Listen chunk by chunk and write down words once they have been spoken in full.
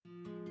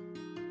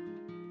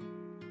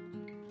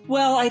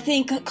Well, I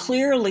think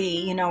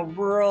clearly,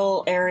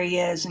 rural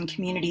areas and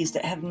communities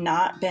that have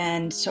not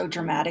been so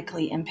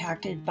dramatically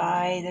impacted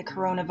by the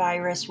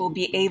coronavirus will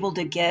be able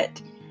to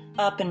get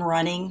up and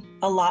running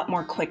a lot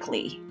more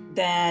quickly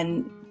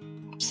than,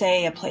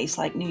 say, a place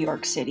like New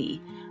York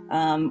City,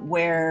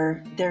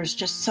 where there's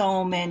just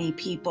so many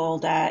people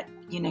that,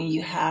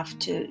 you have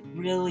to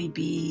really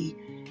be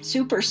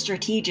super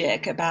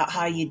strategic about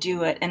how you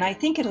do it. And I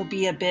think it'll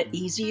be a bit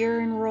easier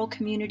in rural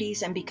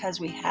communities. And because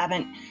we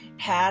haven't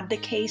had the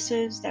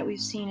cases that we've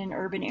seen in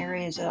urban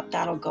areas,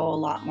 that'll go a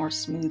lot more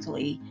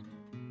smoothly.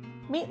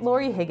 Meet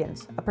Lorie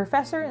Higgins, a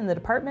professor in the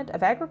Department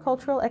of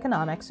Agricultural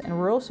Economics and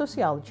Rural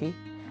Sociology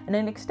and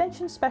an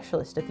extension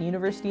specialist at the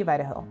University of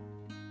Idaho.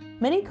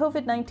 Many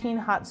COVID-19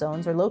 hot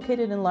zones are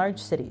located in large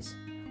cities,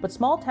 but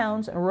small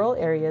towns and rural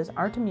areas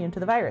aren't immune to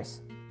the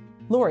virus.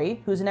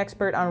 Lorie, who's an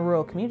expert on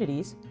rural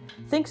communities,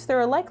 thinks there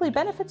are likely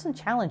benefits and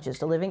challenges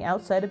to living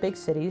outside of big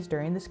cities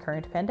during this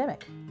current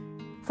pandemic.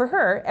 For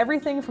her,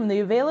 everything from the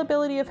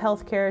availability of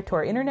healthcare to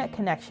our internet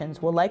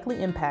connections will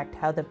likely impact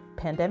how the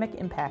pandemic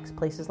impacts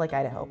places like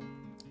Idaho.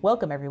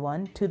 Welcome,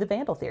 everyone, to The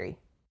Vandal Theory.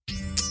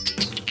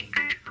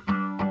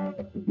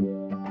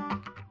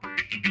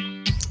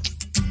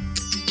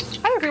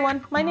 Hi,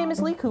 everyone. My name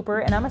is Lee Cooper,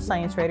 and I'm a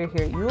science writer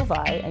here at U of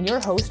I and your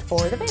host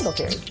for The Vandal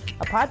Theory,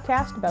 a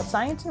podcast about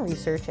science and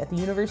research at the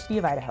University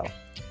of Idaho.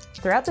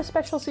 Throughout this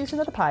special season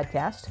of the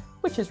podcast,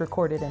 which is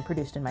recorded and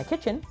produced in my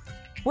kitchen,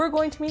 we're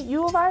going to meet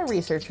U of I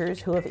researchers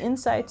who have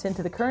insights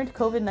into the current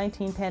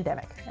COVID-19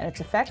 pandemic and its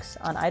effects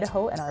on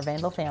Idaho and our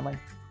Vandal family.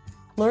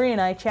 Lorie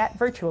and I chat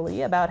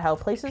virtually about how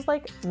places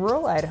like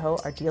rural Idaho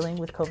are dealing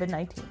with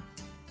COVID-19.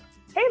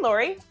 Hey,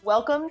 Lorie.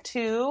 Welcome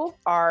to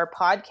our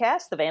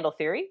podcast, The Vandal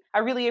Theory. I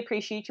really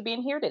appreciate you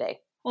being here today.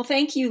 Well,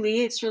 thank you,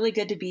 Lee. It's really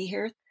good to be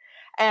here.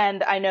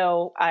 And I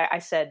know I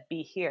said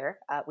be here.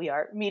 We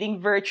are meeting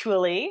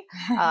virtually,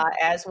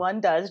 as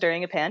one does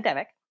during a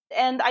pandemic.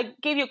 And I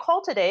gave you a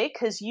call today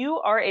because you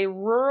are a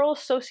rural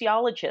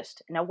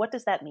sociologist. Now, what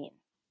does that mean?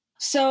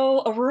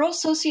 So a rural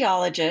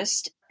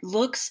sociologist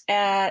looks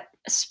at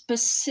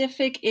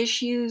specific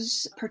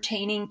issues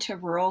pertaining to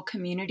rural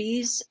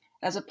communities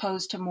as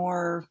opposed to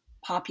more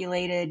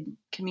populated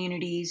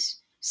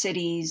communities,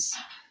 cities,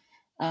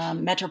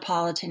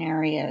 metropolitan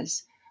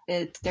areas.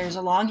 There's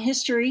a long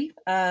history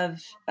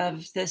of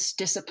this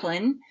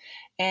discipline,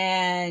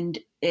 and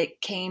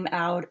it came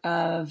out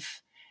of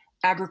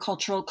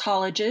agricultural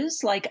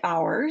colleges like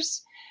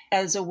ours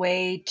as a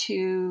way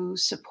to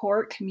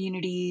support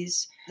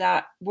communities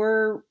that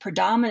were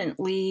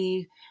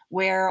predominantly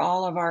where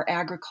all of our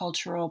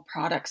agricultural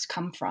products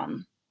come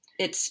from.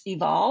 It's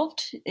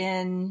evolved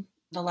in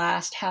the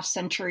last half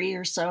century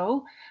or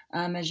so,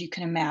 as you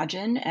can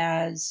imagine,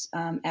 as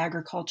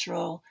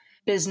agricultural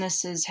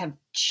businesses have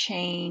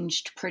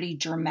changed pretty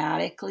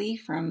dramatically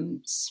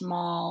from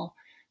small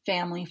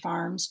family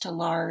farms to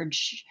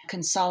large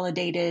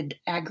consolidated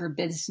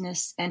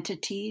agribusiness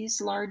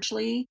entities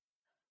largely.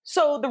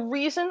 So the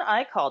reason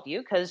I called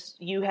you, because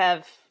you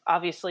have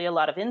obviously a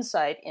lot of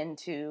insight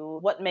into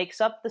what makes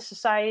up the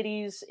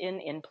societies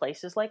in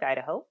places like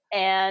Idaho.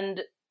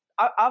 And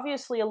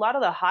obviously a lot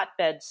of the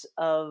hotbeds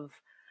of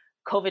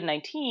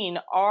COVID-19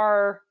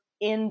 are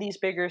in these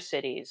bigger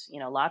cities.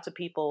 Lots of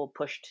people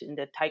pushed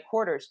into tight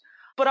quarters.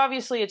 But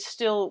obviously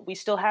we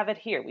still have it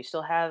here. We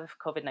still have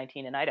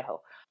COVID-19 in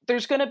Idaho.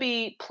 There's going to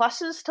be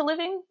pluses to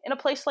living in a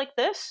place like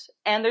this,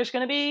 and there's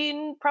going to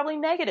be probably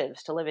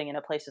negatives to living in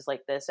a places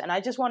like this. And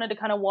I just wanted to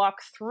kind of walk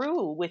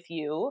through with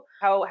you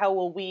how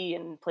will we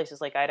in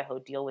places like Idaho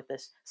deal with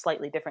this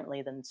slightly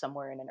differently than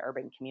somewhere in an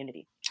urban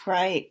community.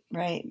 Right.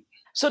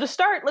 So to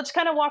start, let's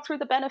kind of walk through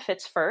the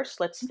benefits first.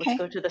 Let's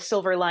go to the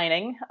silver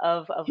lining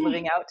of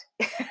living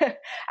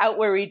out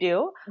where we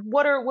do.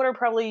 What are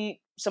probably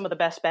some of the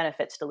best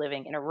benefits to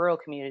living in a rural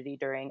community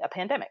during a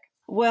pandemic?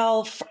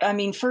 Well,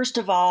 first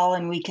of all,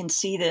 and we can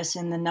see this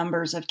in the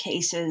numbers of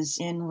cases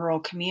in rural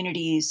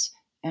communities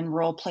and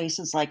rural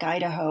places like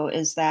Idaho,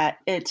 is that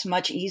it's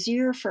much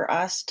easier for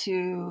us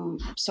to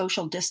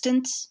social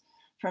distance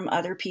from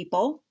other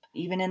people,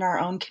 even in our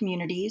own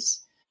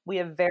communities. We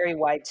have very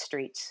wide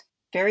streets.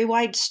 Very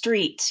wide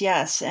streets,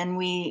 yes. And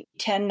we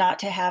tend not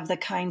to have the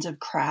kinds of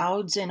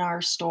crowds in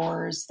our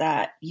stores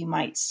that you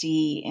might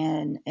see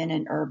in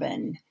an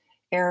urban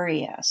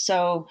area.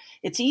 So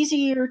it's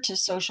easier to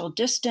social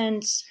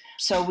distance.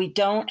 So we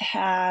don't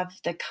have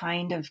the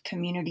kind of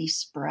community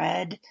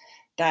spread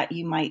that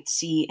you might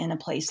see in a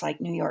place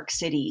like New York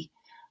City,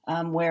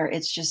 where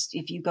it's just,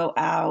 if you go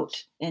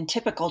out in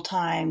typical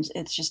times,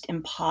 it's just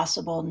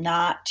impossible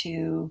not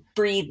to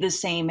breathe the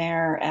same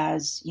air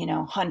as,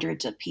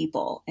 hundreds of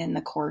people in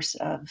the course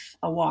of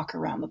a walk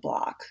around the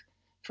block,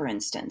 for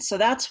instance. So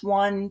that's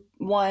one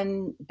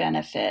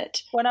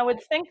benefit. When I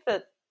would think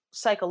that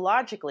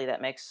psychologically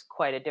that makes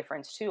quite a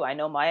difference too. I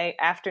know my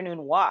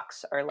afternoon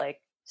walks are like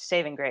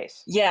saving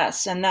grace.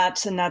 Yes, and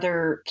that's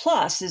another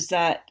plus, is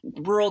that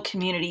rural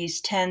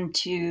communities tend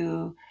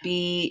to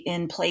be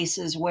in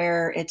places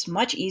where it's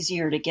much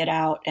easier to get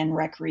out and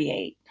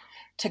recreate,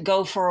 to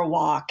go for a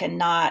walk and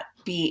not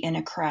be in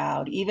a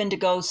crowd, even to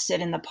go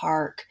sit in the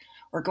park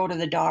or go to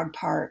the dog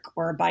park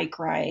or a bike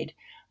ride.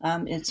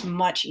 It's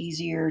much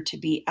easier to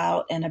be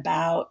out and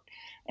about.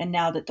 And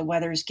now that the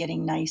weather is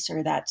getting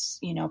nicer, that's,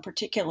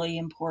 particularly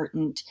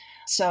important.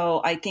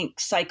 So I think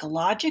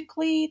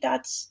psychologically,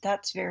 that's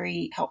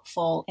very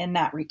helpful in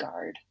that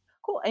regard.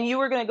 Cool. And you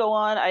were going to go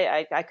on.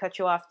 I cut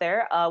you off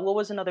there. What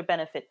was another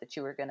benefit that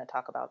you were going to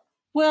talk about?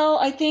 Well,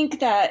 I think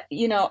that,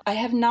 I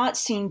have not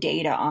seen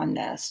data on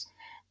this,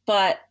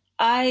 but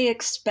I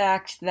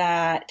expect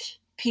that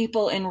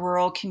people in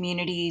rural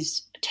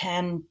communities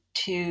tend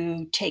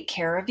to take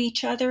care of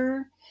each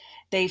other.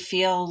 They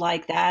feel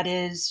like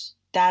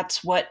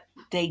that's what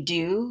they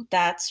do.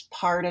 That's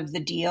part of the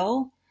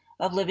deal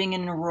of living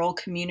in a rural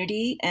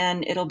community.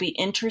 And it'll be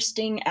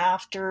interesting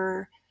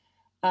after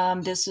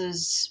this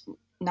is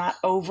not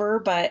over,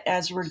 but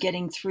as we're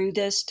getting through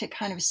this, to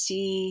kind of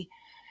see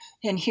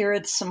and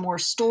hear some more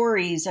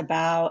stories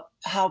about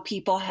how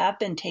people have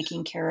been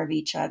taking care of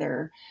each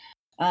other.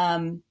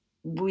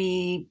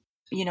 We,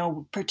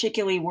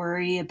 particularly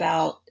worry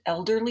about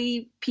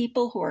elderly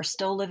people who are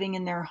still living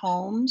in their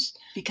homes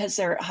because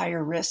they're at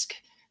higher risk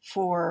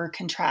for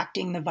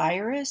contracting the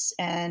virus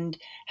and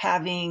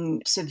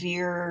having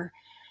severe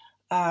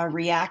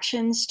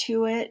reactions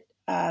to it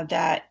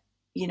that,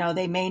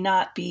 they may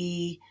not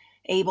be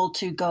able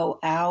to go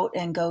out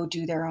and go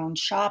do their own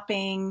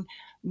shopping,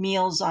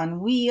 Meals on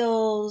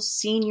Wheels,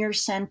 senior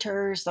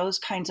centers, those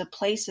kinds of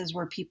places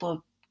where people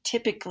have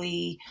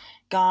typically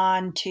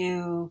gone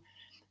to,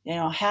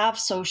 have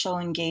social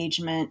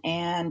engagement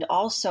and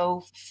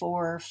also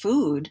for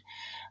food,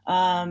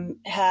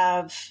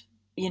 have,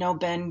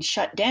 been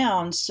shut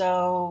down.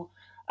 So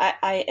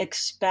I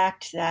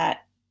expect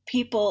that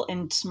people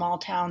in small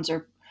towns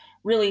are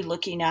really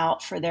looking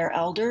out for their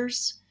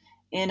elders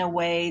in a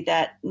way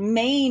that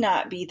may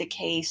not be the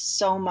case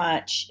so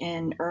much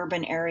in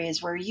urban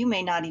areas where you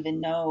may not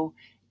even know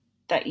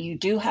that you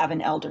do have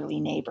an elderly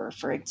neighbor,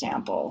 for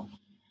example.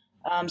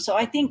 So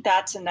I think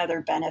that's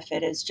another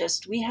benefit is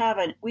just we have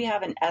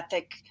an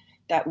ethic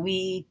that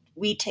we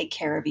take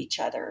care of each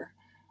other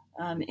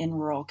in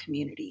rural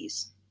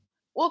communities.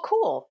 Well,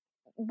 cool.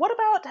 What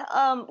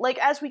about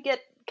as we get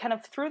kind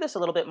of through this a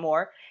little bit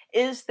more,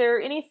 is there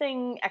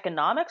anything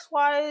economics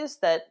wise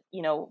that,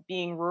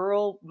 being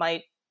rural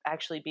might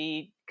actually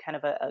be kind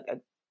of a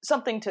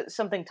something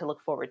to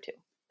look forward to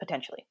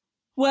potentially?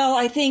 Well,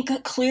 I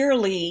think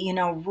clearly,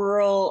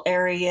 rural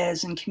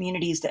areas and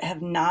communities that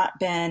have not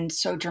been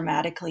so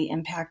dramatically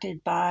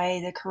impacted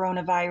by the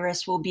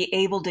coronavirus will be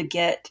able to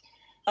get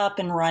up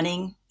and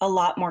running a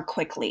lot more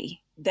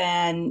quickly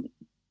than,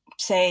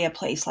 say, a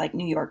place like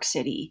New York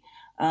City,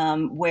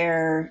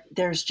 where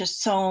there's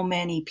just so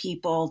many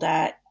people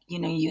that,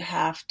 you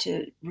have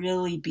to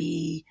really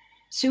be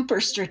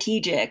super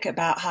strategic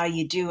about how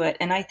you do it.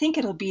 And I think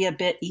it'll be a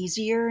bit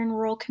easier in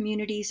rural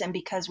communities. And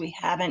because we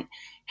haven't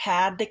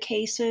had the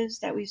cases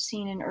that we've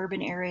seen in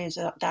urban areas,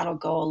 that'll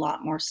go a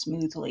lot more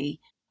smoothly.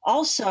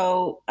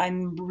 Also,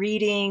 I'm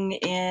reading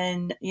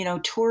in,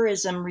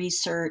 tourism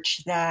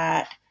research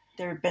that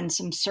there have been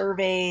some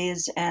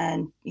surveys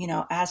and,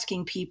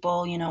 asking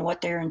people,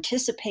 what they're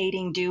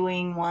anticipating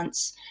doing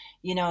once,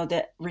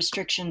 that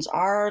restrictions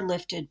are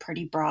lifted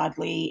pretty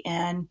broadly.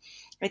 And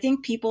I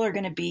think people are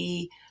going to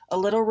be a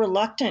little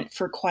reluctant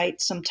for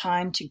quite some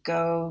time to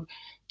go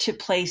to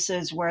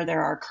places where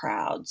there are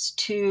crowds,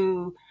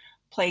 to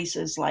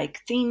places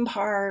like theme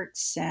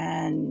parks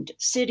and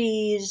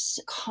cities,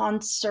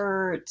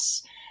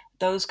 concerts,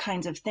 those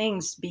kinds of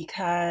things,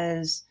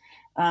 because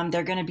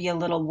they're going to be a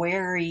little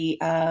wary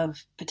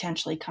of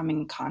potentially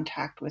coming in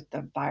contact with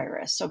the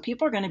virus. So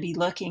people are going to be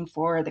looking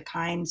for the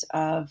kinds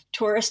of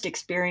tourist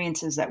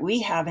experiences that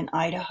we have in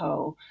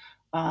Idaho,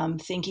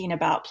 thinking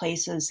about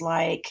places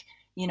like,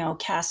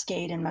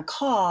 Cascade and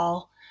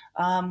McCall,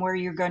 where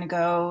you're going to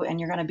go and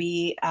you're going to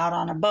be out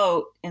on a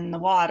boat in the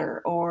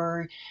water,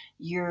 or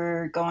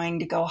you're going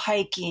to go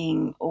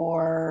hiking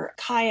or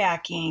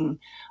kayaking,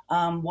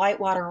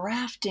 whitewater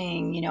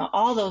rafting,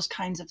 all those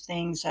kinds of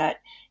things that,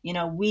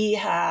 we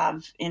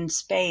have in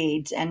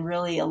spades. And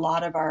really a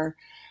lot of our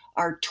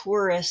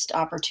tourist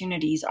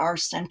opportunities are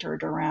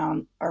centered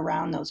around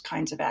those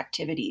kinds of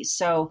activities.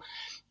 So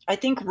I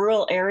think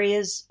rural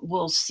areas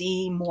will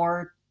see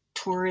more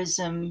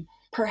tourism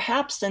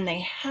perhaps than they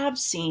have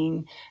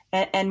seen,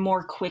 and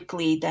more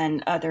quickly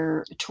than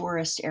other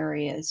tourist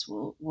areas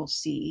will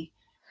see.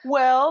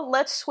 Well,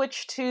 let's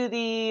switch to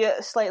the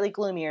slightly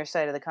gloomier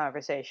side of the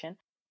conversation.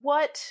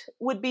 What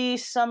would be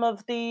some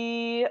of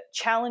the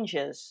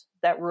challenges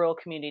that rural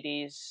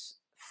communities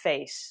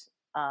face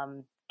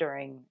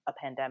during a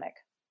pandemic?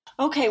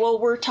 Okay, well,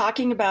 we're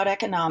talking about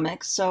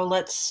economics, so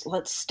let's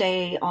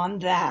stay on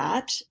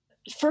that.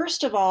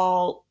 First of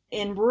all,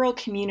 in rural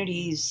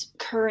communities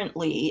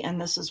currently, and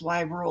this is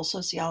why rural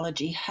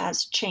sociology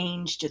has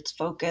changed its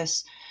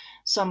focus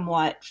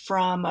somewhat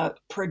from a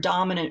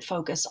predominant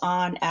focus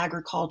on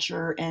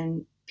agriculture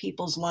and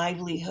people's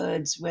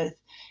livelihoods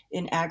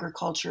in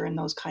agriculture and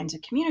those kinds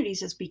of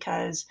communities, is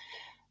because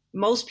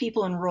most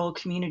people in rural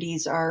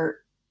communities are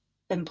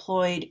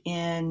employed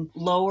in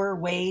lower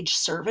wage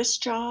service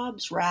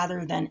jobs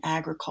rather than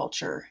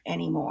agriculture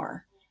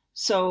anymore.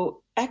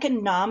 So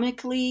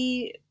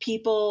economically,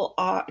 people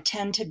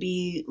tend to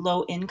be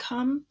low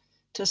income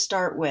to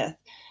start with.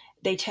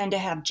 They tend to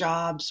have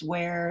jobs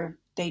where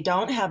they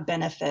don't have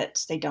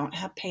benefits, they don't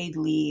have paid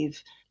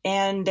leave,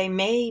 and they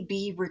may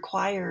be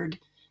required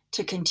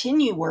to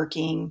continue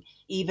working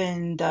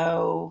even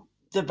though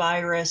the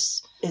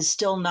virus is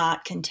still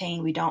not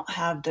contained. We don't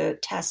have the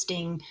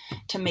testing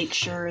to make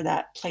sure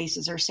that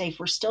places are safe.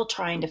 We're still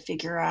trying to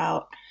figure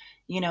out,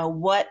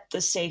 what the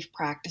safe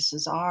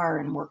practices are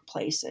in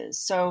workplaces.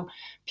 So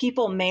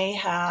people may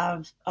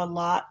have a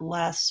lot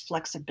less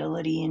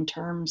flexibility in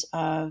terms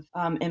of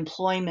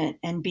employment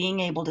and being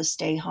able to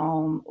stay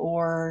home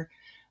or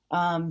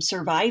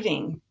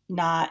surviving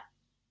not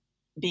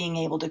being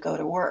able to go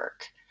to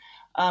work.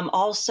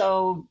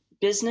 Also,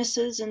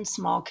 businesses in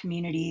small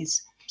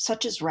communities,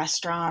 such as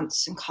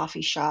restaurants and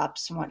coffee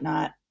shops and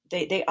whatnot,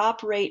 they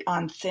operate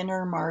on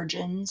thinner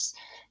margins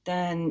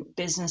than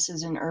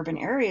businesses in urban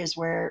areas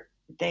where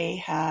they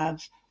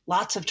have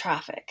lots of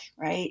traffic,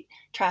 right?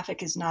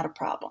 Traffic is not a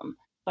problem.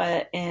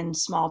 But in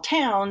small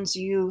towns,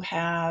 you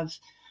have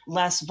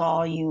less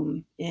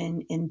volume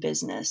in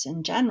business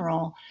in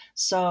general.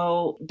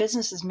 So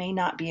businesses may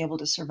not be able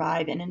to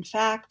survive. And in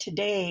fact,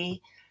 today,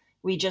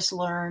 we just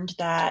learned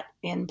that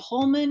in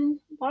Pullman,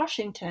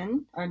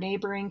 Washington, our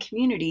neighboring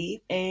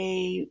community,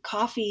 a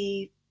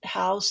coffee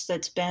house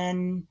that's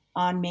been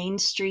on Main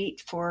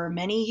Street for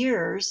many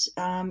years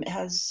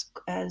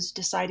has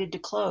decided to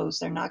close.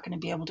 They're not going to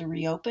be able to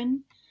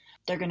reopen.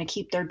 They're going to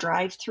keep their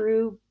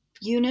drive-through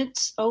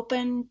units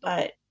open,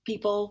 but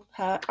people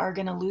are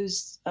going to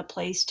lose a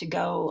place to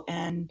go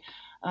and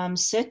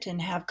sit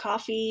and have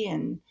coffee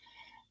and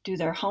do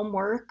their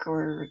homework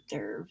or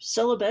their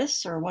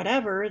syllabus or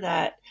whatever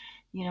that,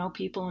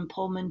 people in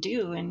Pullman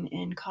do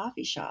in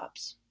coffee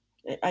shops.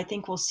 I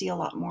think we'll see a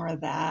lot more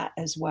of that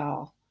as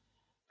well.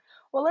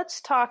 Well,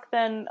 let's talk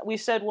then. We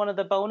said one of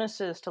the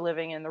bonuses to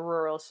living in the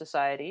rural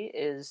society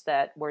is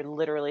that we're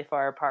literally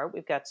far apart.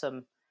 We've got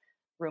some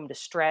room to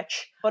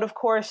stretch. But of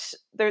course,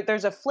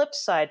 there's a flip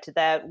side to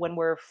that. When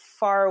we're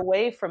far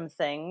away from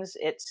things,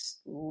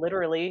 it's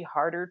literally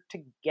harder to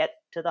get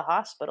to the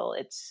hospital.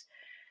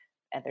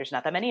 And there's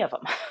not that many of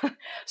them.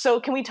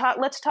 So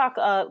let's talk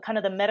kind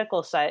of the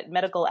medical side,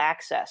 medical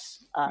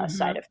access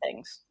side of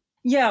things.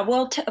 Yeah,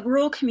 well,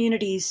 rural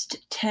communities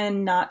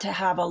tend not to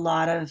have a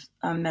lot of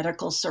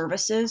medical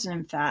services.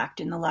 In fact,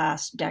 in the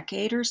last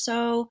decade or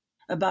so,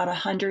 about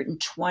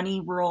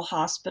 120 rural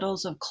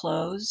hospitals have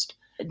closed.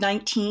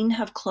 19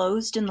 have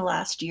closed in the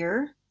last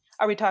year.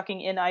 Are we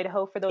talking in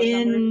Idaho for those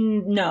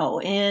numbers? No,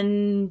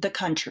 in the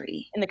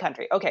country. In the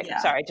country. Okay, yeah.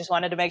 Sorry. Just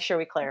wanted to make sure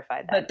we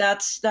clarified that. But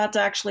that's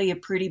actually a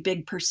pretty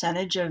big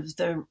percentage of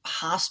the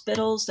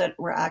hospitals that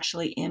were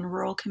actually in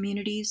rural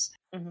communities.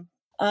 Mm-hmm.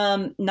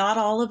 Not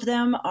all of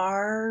them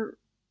are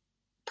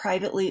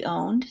privately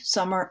owned.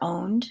 Some are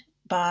owned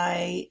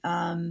by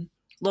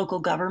local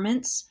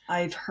governments.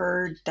 I've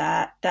heard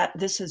that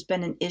this has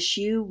been an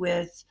issue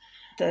with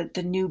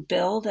the new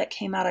bill that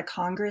came out of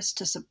Congress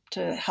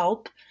to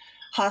help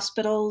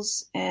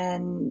hospitals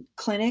and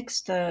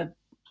clinics, the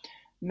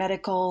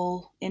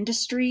medical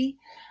industry,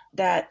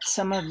 that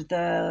some of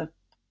the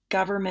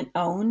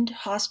government-owned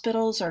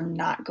hospitals are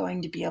not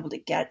going to be able to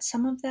get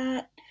some of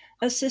that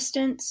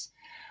assistance.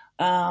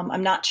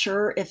 I'm not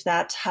sure if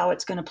that's how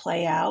it's going to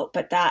play out,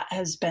 but that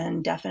has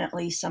been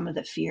definitely some of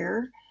the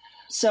fear.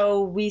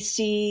 So we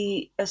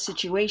see a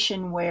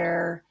situation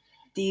where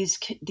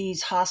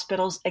these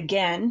hospitals,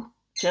 again,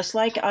 just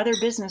like other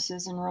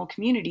businesses in rural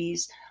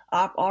communities,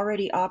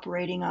 already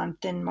operating on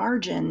thin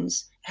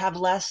margins, have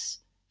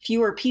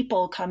fewer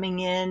people coming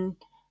in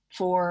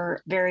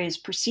for various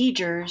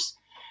procedures.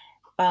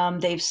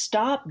 They've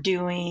stopped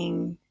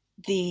doing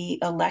the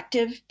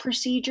elective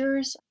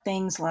procedures,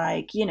 things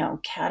like,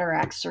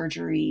 cataract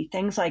surgery,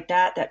 things like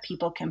that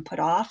people can put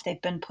off,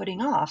 they've been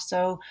putting off.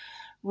 So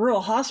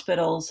rural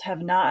hospitals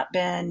have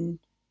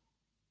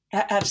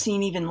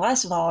seen even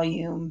less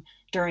volume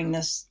during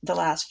the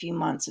last few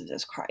months of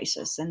this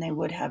crisis than they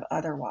would have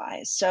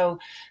otherwise. So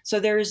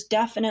there's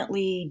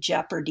definitely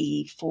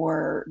jeopardy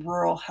for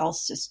rural health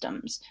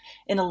systems.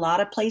 In a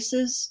lot of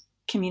places,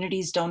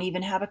 communities don't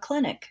even have a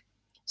clinic.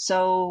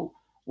 So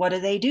what do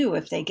they do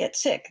if they get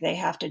sick? They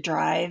have to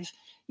drive,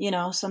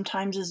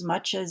 sometimes as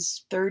much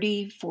as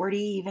 30, 40,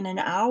 even an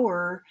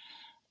hour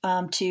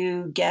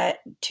to get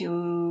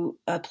to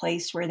a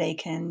place where they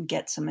can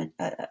get some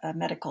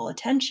medical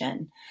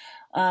attention.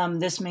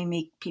 This may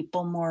make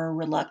people more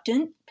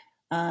reluctant.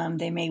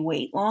 They may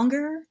wait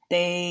longer.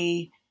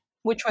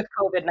 Which with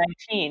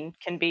COVID-19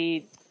 can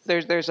be,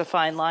 there's a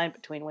fine line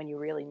between when you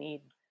really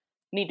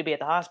need to be at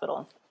the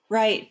hospital.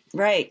 Right.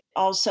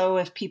 Also,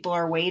 if people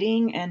are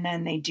waiting and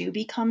then they do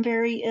become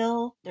very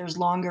ill, there's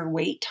longer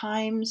wait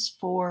times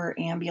for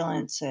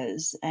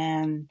ambulances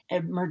and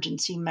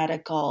emergency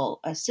medical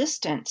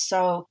assistance.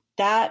 So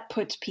that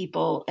puts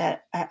people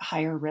at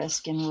higher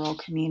risk in rural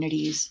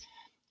communities.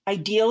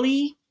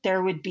 Ideally,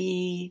 there would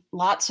be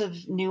lots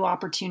of new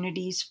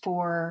opportunities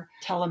for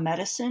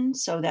telemedicine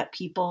so that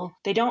people,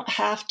 they don't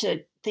have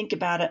to think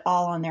about it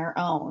all on their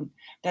own,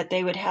 that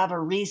they would have a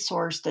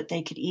resource that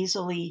they could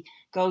easily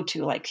go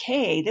to, like,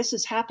 hey, this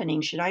is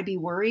happening. Should I be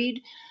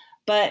worried?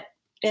 But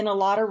in a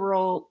lot of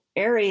rural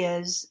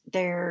areas,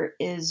 there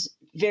is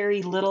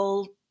very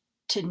little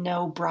to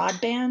no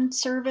broadband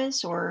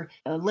service or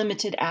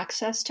limited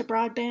access to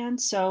broadband.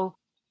 So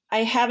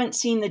I haven't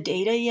seen the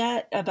data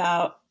yet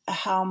about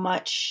how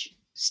much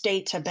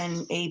states have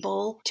been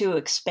able to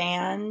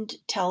expand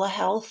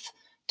telehealth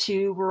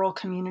to rural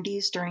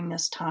communities during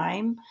this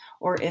time,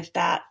 or if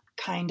that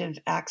kind of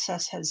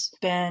access has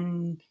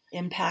been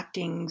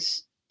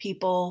impacting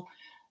people,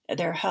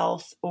 their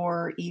health,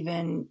 or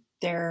even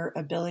their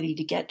ability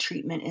to get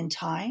treatment in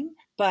time.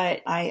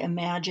 But I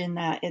imagine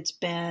that it's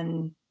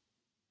been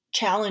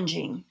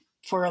challenging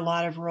for a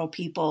lot of rural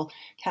people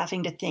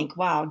having to think,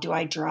 wow, do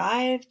I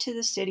drive to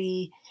the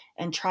city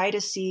and try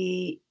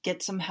to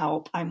get some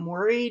help? I'm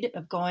worried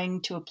of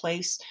going to a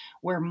place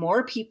where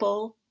more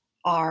people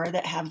are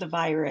that have the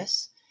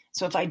virus.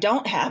 So if I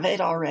don't have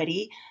it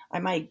already, I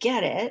might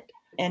get it.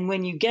 And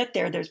when you get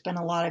there, there's been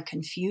a lot of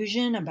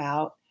confusion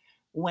about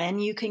when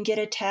you can get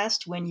a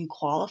test, when you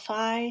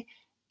qualify.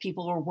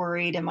 People are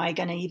worried, am I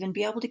going to even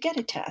be able to get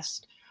a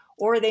test?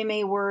 Or they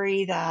may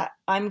worry that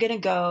I'm going to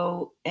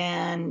go,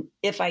 and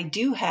if I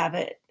do have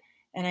it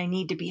and I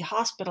need to be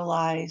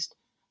hospitalized,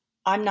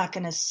 I'm not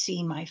going to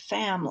see my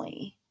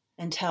family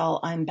until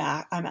I'm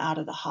out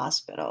of the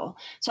hospital.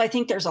 So I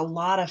think there's a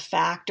lot of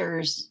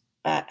factors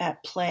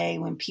at play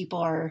when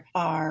people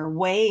are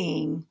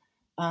weighing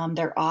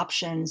their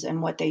options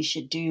and what they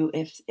should do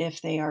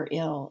if they are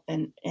ill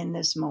in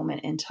this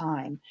moment in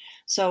time.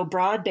 So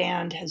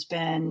broadband has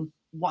been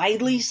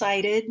widely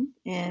cited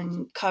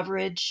in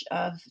coverage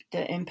of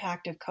the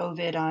impact of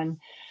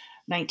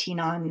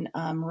COVID-19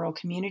 on rural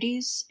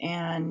communities.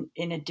 And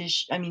in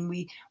addition, I mean,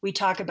 we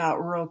talk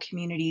about rural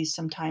communities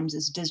sometimes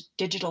as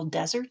digital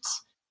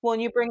deserts. Well,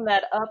 and you bring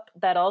that up,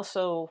 that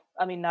also,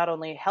 I mean, not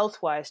only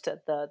health-wise to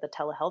the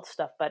telehealth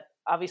stuff, but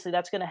obviously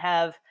that's going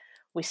to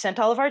we sent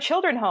all of our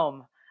children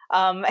home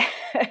and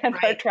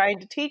right. are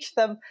trying to teach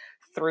them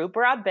through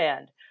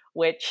broadband,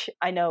 which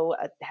I know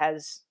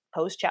has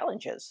posed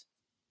challenges.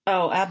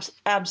 Oh,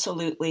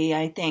 absolutely.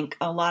 I think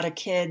a lot of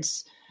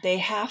kids, they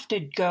have to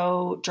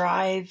go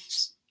drive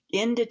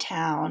into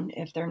town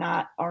if they're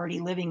not already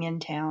living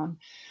in town,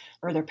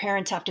 or their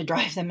parents have to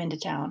drive them into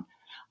town,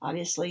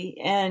 obviously.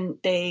 And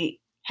they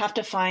have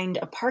to find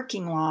a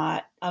parking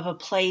lot of a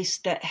place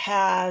that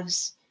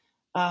has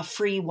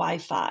free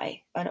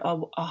Wi-Fi, a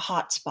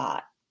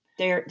hotspot.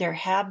 There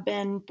have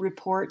been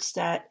reports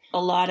that a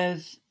lot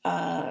of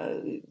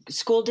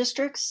school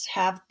districts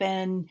have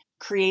been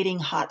creating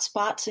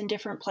hotspots in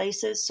different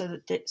places so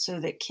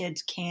that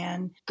kids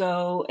can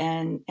go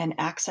and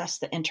access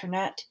the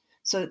internet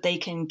so that they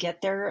can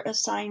get their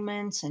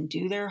assignments and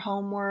do their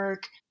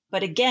homework.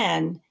 But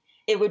again,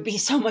 it would be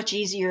so much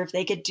easier if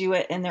they could do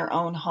it in their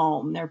own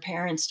home. Their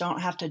parents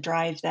don't have to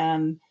drive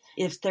them,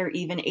 if they're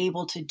even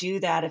able to do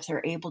that, if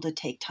they're able to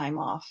take time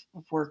off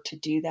of work to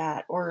do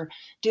that, or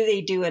do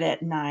they do it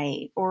at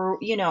night? Or,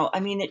 I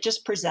mean, it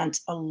just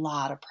presents a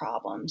lot of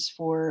problems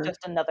for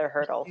just another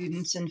hurdle.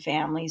 Students and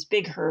families,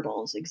 big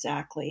hurdles,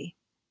 exactly.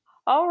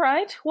 All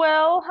right.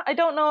 Well, I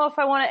don't know if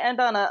I want to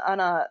end on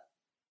a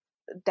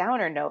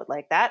downer note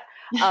like that.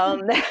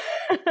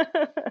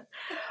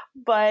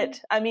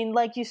 But I mean,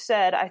 like you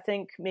said, I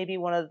think maybe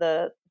one of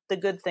the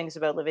good things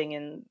about living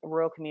in a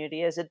rural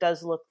community is it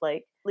does look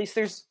like at least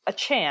there's a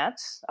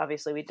chance.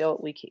 Obviously, we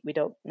don't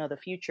know the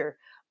future,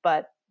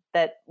 but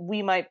that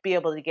we might be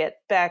able to get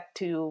back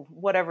to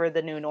whatever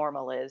the new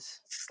normal is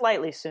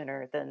slightly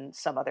sooner than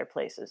some other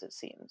places, it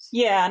seems.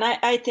 Yeah, and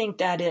I think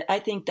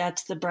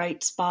that's the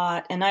bright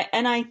spot, and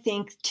I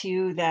think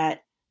too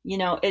that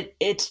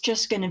it's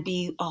just going to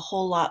be a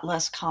whole lot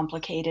less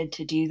complicated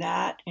to do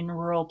that in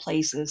rural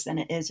places than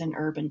it is in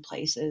urban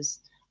places.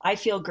 I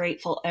feel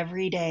grateful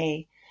every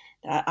day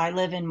that I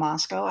live in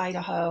Moscow,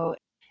 Idaho.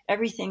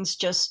 Everything's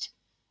just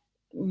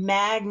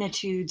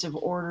magnitudes of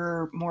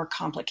order more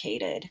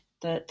complicated.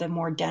 The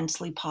more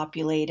densely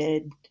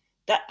populated,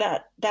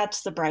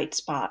 that's the bright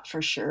spot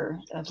for sure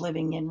of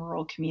living in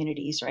rural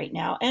communities right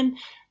now. And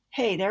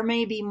hey, there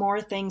may be more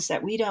things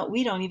that we don't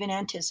even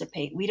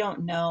anticipate. We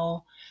don't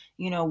know,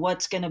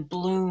 what's going to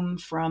bloom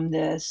from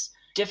this.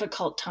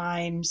 Difficult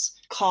times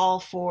call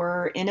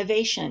for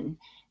innovation.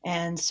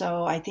 And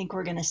so I think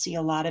we're going to see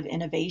a lot of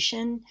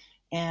innovation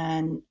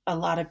and a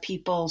lot of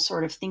people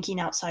sort of thinking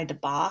outside the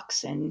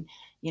box and,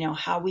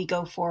 how we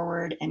go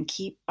forward and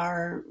keep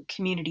our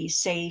communities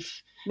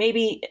safe.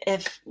 Maybe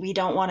if we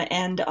don't want to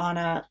end on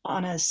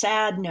a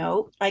sad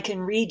note, I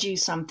can read you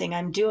something.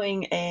 I'm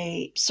doing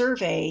a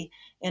survey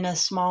in a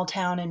small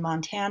town in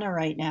Montana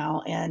right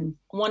now, and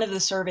one of the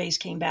surveys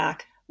came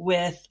back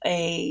with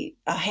a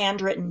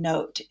handwritten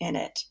note in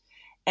it.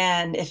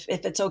 And if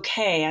it's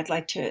okay, I'd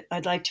like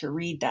to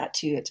read that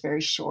too. It's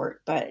very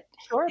short, but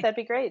sure, that'd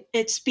be great.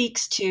 It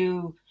speaks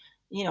to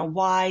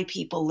why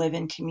people live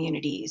in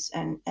communities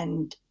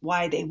and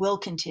why they will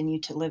continue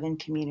to live in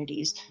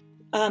communities.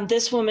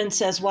 This woman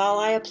says, while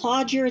I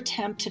applaud your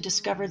attempt to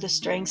discover the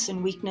strengths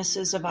and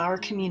weaknesses of our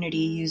community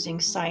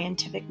using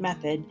scientific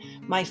method,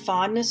 my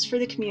fondness for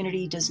the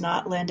community does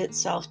not lend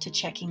itself to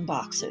checking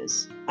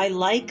boxes. I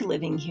like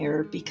living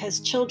here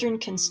because children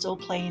can still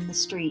play in the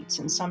streets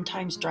and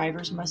sometimes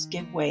drivers must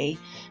give way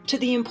to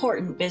the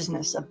important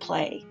business of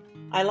play.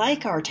 I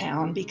like our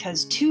town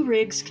because 2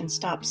 rigs can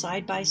stop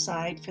side by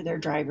side for their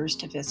drivers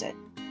to visit.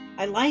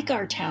 I like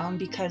our town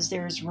because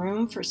there is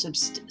room for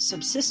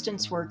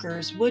subsistence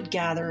workers, wood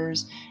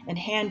gatherers, and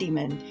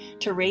handymen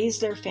to raise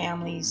their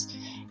families,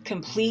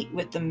 complete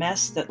with the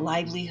mess that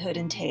livelihood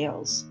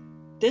entails.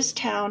 This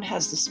town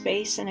has the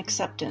space and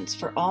acceptance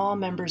for all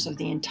members of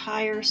the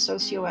entire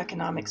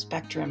socioeconomic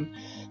spectrum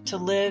to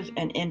live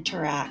and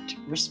interact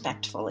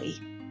respectfully.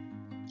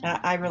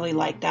 I really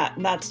like that,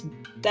 and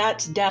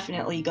that's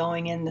definitely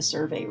going in the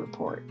survey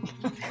report.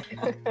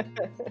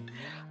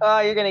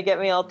 Oh, you're going to get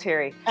me all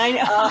teary. I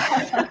know.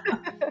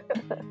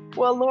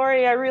 Well,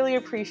 Lorie, I really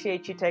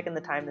appreciate you taking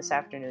the time this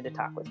afternoon to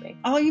talk with me.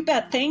 Oh, you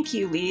bet. Thank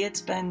you, Lee.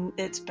 It's been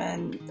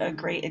a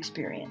great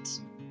experience.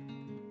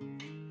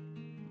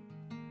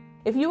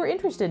 If you are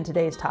interested in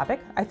today's topic,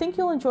 I think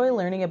you'll enjoy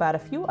learning about a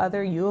few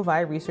other U of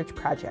I research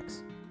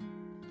projects.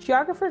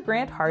 Geographer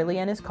Grant Harley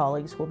and his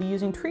colleagues will be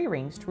using tree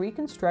rings to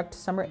reconstruct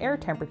summer air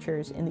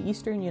temperatures in the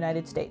eastern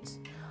United States,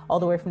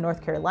 all the way from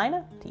North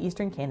Carolina to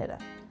eastern Canada.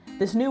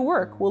 This new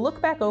work will look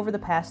back over the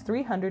past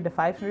 300 to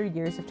 500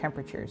 years of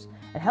temperatures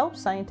and help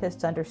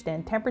scientists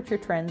understand temperature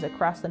trends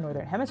across the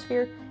northern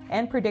hemisphere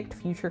and predict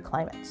future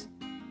climates.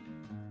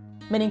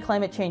 Many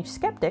climate change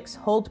skeptics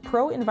hold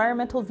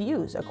pro-environmental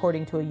views,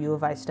 according to a U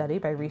of I study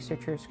by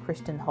researchers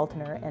Kristen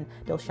Haltener and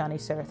Dilshani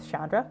Sarath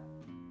Chandra.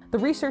 The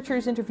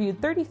researchers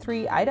interviewed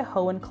 33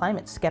 Idahoan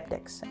climate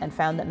skeptics and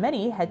found that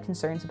many had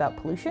concerns about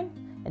pollution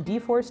and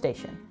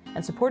deforestation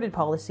and supported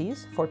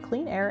policies for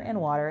clean air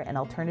and water and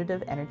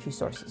alternative energy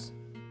sources.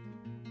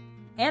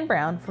 Anne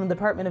Brown from the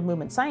Department of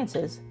Movement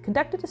Sciences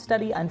conducted a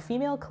study on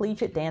female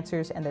collegiate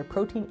dancers and their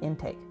protein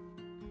intake.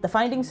 The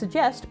findings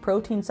suggest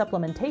protein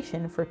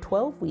supplementation for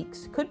 12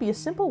 weeks could be a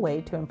simple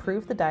way to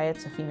improve the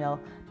diets of female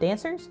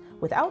dancers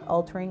without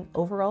altering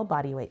overall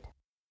body weight.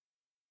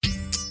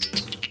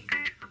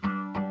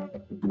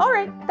 All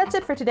right, that's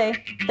it for today.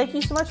 Thank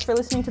you so much for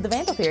listening to The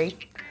Vandal Theory.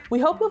 We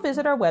hope you'll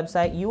visit our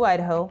website,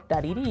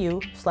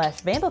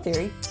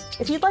 uidaho.edu/vandaltheory,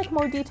 if you'd like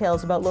more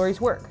details about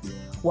Lorie's work.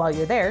 While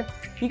you're there,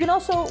 you can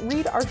also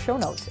read our show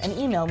notes and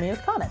email me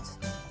with comments.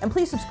 And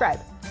please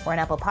subscribe. We're on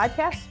Apple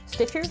Podcasts,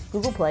 Stitcher,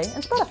 Google Play,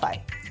 and Spotify.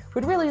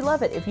 We'd really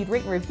love it if you'd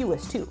rate and review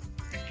us too.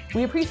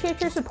 We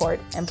appreciate your support,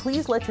 and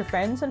please let your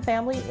friends and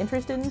family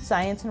interested in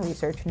science and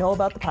research know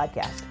about the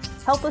podcast.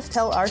 Help us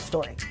tell our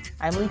story.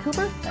 I'm Lee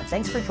Cooper, and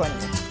thanks for joining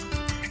me.